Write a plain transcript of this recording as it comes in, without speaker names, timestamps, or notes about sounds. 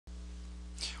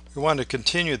We want to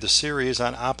continue the series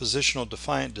on oppositional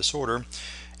defiant disorder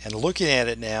and looking at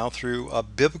it now through a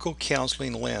biblical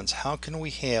counseling lens. How can we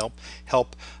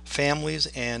help families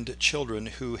and children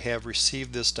who have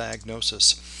received this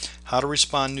diagnosis? How to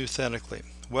respond nuthetically?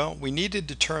 Well, we need to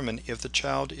determine if the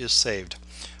child is saved.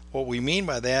 What we mean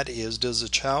by that is, does the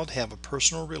child have a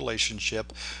personal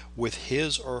relationship with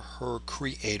his or her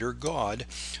creator God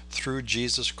through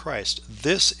Jesus Christ?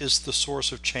 This is the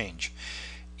source of change.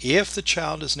 If the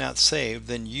child is not saved,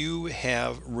 then you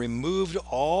have removed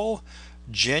all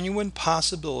genuine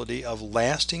possibility of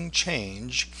lasting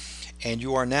change, and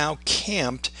you are now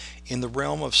camped in the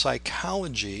realm of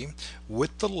psychology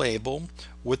with the label,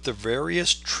 with the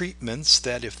various treatments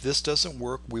that if this doesn't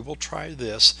work, we will try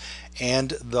this,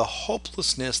 and the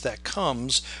hopelessness that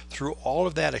comes through all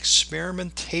of that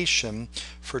experimentation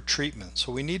for treatment.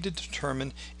 So we need to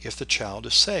determine if the child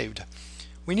is saved.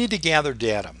 We need to gather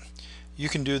data. You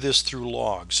can do this through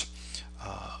logs.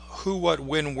 Who, what,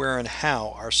 when, where, and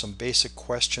how are some basic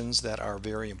questions that are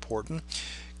very important.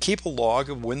 Keep a log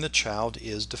of when the child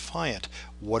is defiant.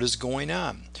 What is going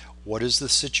on? What is the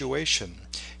situation?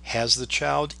 Has the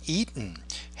child eaten?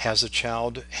 Has the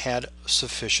child had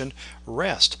sufficient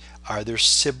rest? Are there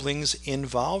siblings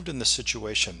involved in the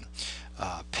situation?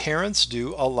 Parents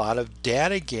do a lot of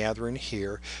data gathering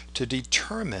here to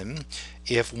determine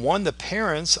if, one, the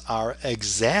parents are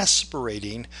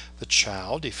exasperating the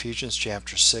child, Ephesians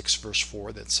chapter 6 verse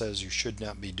 4 that says you should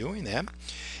not be doing that,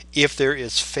 if there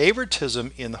is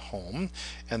favoritism in the home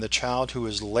and the child who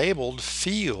is labeled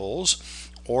feels,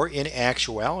 or in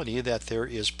actuality that there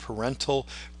is parental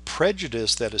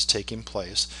prejudice that is taking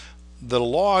place. The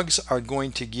logs are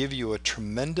going to give you a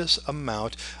tremendous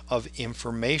amount of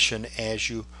information as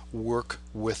you work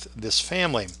with this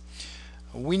family.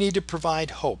 We need to provide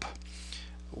hope.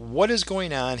 What is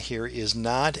going on here is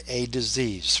not a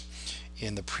disease.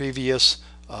 In the previous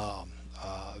training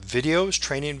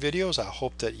videos, I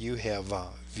hope that you have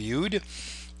viewed,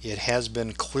 it has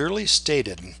been clearly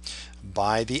stated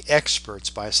by the experts,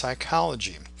 by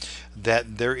psychology,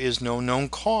 that there is no known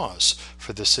cause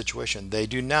for this situation. They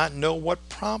do not know what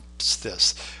prompts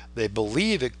this. They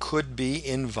believe it could be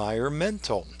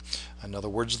environmental. In other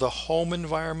words, the home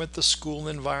environment, the school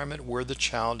environment where the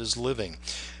child is living.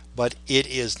 But it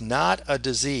is not a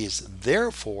disease.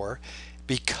 Therefore,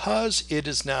 because it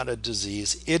is not a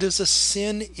disease, it is a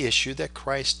sin issue that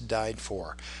Christ died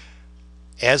for.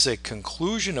 As a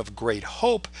conclusion of great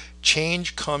hope,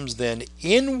 change comes then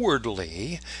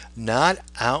inwardly, not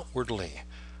outwardly.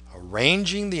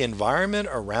 Arranging the environment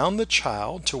around the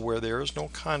child to where there is no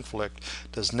conflict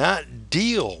does not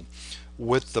deal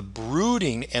with the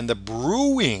brooding and the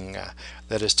brewing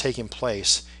that is taking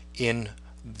place in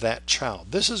that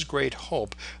child. This is great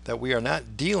hope, that we are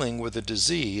not dealing with a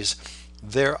disease.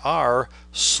 There are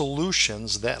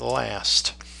solutions that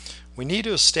last. We need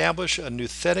to establish a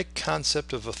nouthetic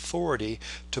concept of authority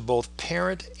to both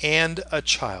parent and a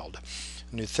child.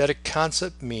 A nouthetic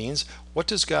concept means, what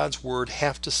does God's Word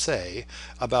have to say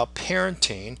about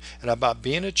parenting and about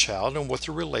being a child, and what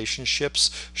the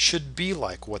relationships should be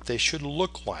like, what they should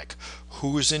look like,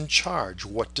 who's in charge,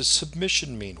 what does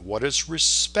submission mean, what does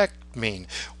respect mean,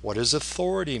 what does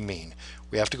authority mean.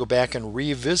 We have to go back and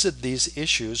revisit these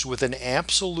issues with an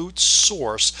absolute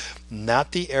source,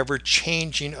 not the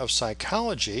ever-changing of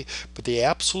psychology, but the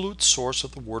absolute source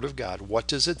of the Word of God. What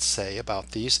does it say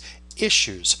about these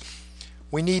issues?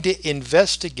 We need to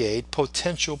investigate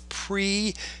potential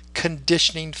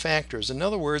preconditioning factors. In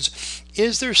other words,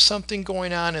 is there something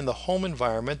going on in the home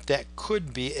environment that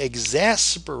could be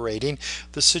exacerbating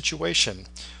the situation?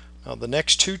 Now, the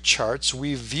next two charts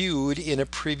we viewed in a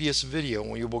previous video,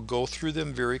 and we will go through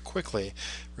them very quickly.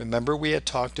 Remember, we had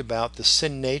talked about the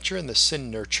sin nature and the sin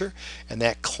nurture, and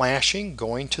that clashing,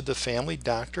 going to the family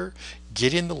doctor,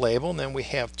 getting the label, and then we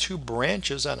have two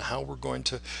branches on how we're going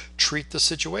to treat the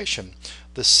situation.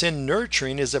 The sin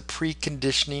nurturing is a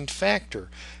preconditioning factor.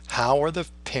 How are the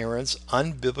parents'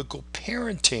 unbiblical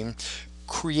parenting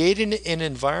creating an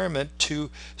environment to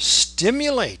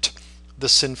stimulate the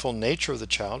sinful nature of the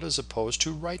child as opposed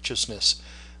to righteousness?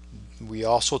 We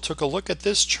also took a look at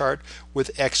this chart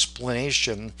with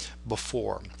explanation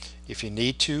before. If you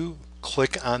need to,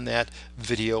 click on that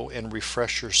video and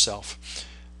refresh yourself.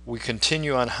 We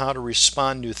continue on how to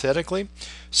respond nouthetically.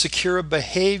 Secure a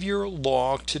behavior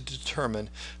log to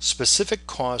determine specific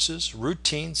causes,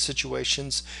 routines,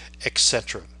 situations,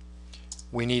 etc.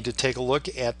 We need to take a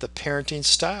look at the parenting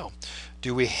style.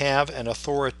 Do we have an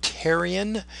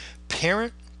authoritarian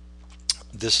parent?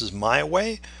 This is my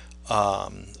way.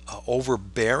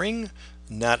 Overbearing,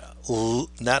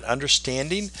 not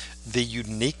understanding the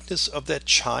uniqueness of that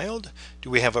child? Do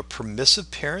we have a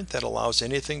permissive parent that allows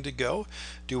anything to go?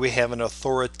 Do we have an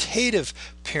authoritative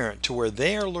parent to where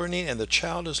they are learning and the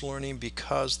child is learning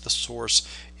because the source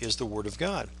is the Word of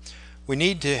God? We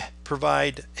need to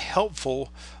provide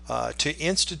helpful to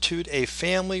institute a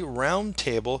family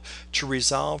roundtable to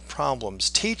resolve problems.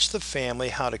 Teach the family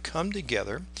how to come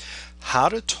together, how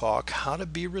to talk, how to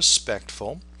be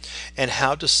respectful, and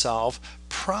how to solve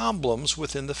problems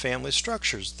within the family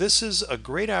structures. This is a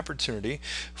great opportunity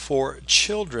for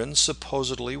children,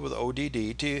 supposedly with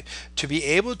ODD, to be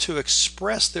able to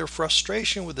express their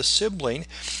frustration with a sibling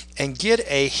and get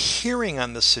a hearing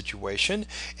on the situation,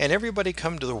 and everybody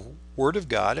come to the Word of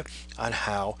God on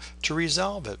how to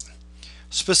resolve it.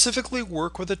 Specifically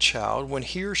work with a child when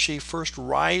he or she first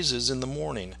rises in the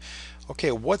morning.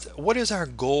 Okay, what is our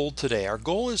goal today? Our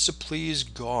goal is to please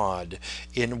God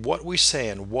in what we say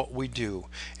and what we do.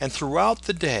 And throughout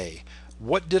the day,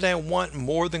 what did I want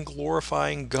more than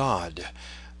glorifying God?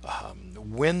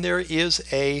 When there is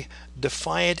a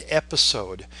defiant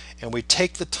episode and we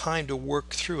take the time to work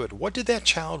through it, what did that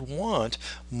child want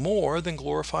more than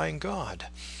glorifying God?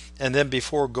 And then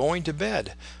before going to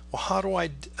bed, well,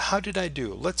 how did I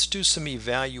do? Let's do some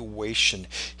evaluation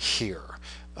here.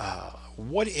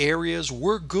 What areas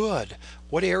were good?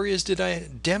 What areas did I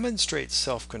demonstrate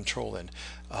self-control in?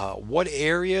 What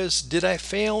areas did I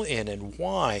fail in and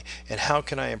why? And how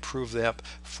can I improve that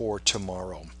for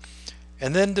tomorrow?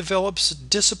 And then develops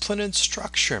discipline and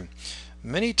structure.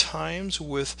 Many times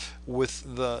with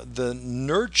the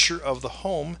nurture of the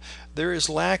home, there is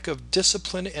lack of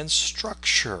discipline and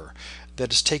structure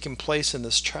that has taken place in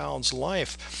this child's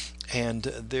life, and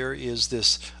there is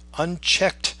this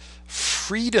unchecked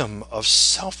freedom of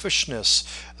selfishness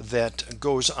that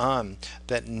goes on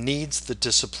that needs the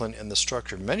discipline and the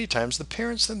structure. Many times the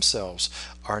parents themselves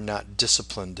are not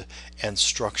disciplined and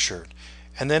structured.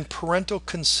 And then parental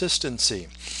consistency.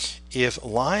 If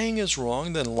lying is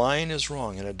wrong, then lying is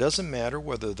wrong. And it doesn't matter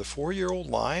whether the 4-year-old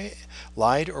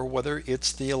lied or whether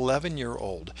it's the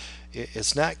 11-year-old.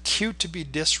 It's not cute to be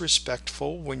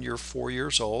disrespectful when you're 4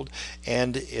 years old,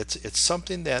 and it's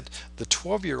something that the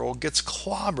 12-year-old gets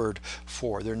clobbered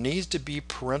for. There needs to be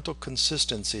parental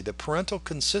consistency. The parental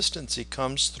consistency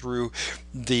comes through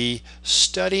the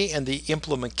study and the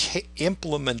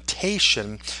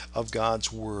implementation of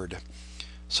God's Word.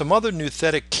 Some other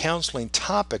nouthetic counseling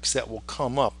topics that will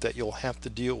come up that you'll have to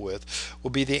deal with will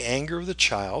be the anger of the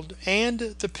child and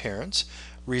the parents,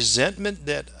 resentment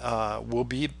that will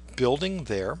be building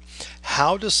there,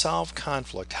 how to solve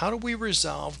conflict, how do we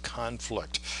resolve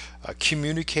conflict,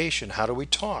 communication, how do we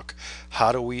talk,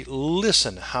 how do we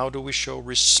listen, how do we show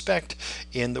respect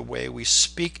in the way we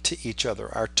speak to each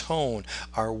other, our tone,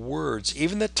 our words,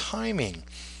 even the timing.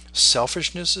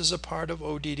 Selfishness is a part of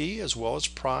ODD as well as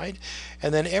pride.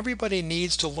 And then everybody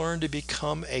needs to learn to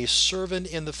become a servant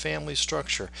in the family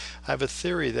structure. I have a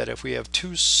theory that if we have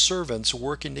two servants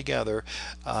working together,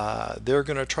 they're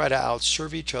going to try to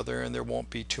outserve each other and there won't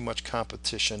be too much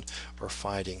competition or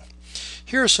fighting.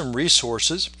 Here are some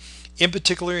resources. In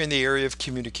particular, in the area of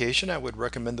communication, I would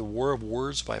recommend The War of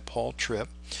Words by Paul Tripp.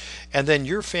 And then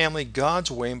Your Family,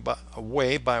 God's Way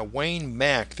by Wayne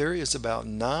Mack. There is about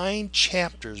 9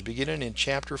 chapters, beginning in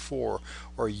chapter 4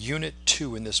 or unit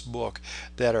 2 in this book,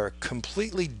 that are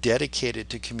completely dedicated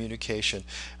to communication.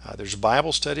 There's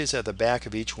Bible studies at the back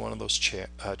of each one of those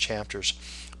chapters.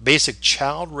 Basic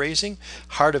Child Raising,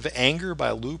 Heart of Anger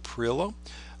by Lou Perillo.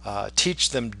 Teach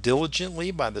Them Diligently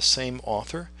by the same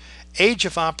author. Age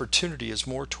of Opportunity is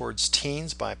more towards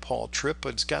teens by Paul Tripp,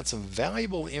 but it's got some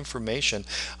valuable information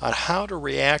on how to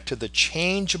react to the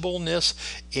changeableness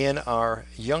in our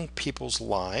young people's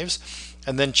lives.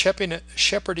 And then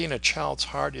Shepherding a Child's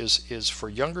Heart is for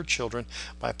younger children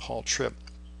by Paul Tripp.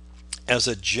 As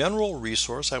a general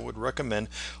resource, I would recommend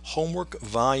Homework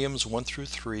Volumes 1 through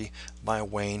 3 by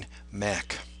Wayne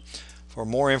Mack. For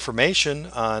more information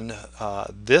on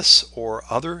this or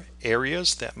other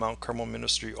areas that Mount Carmel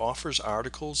Ministry offers,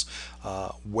 articles,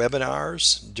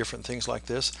 webinars, different things like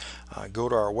this, go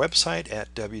to our website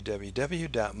at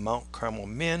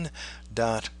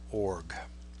www.mountcarmelmin.org.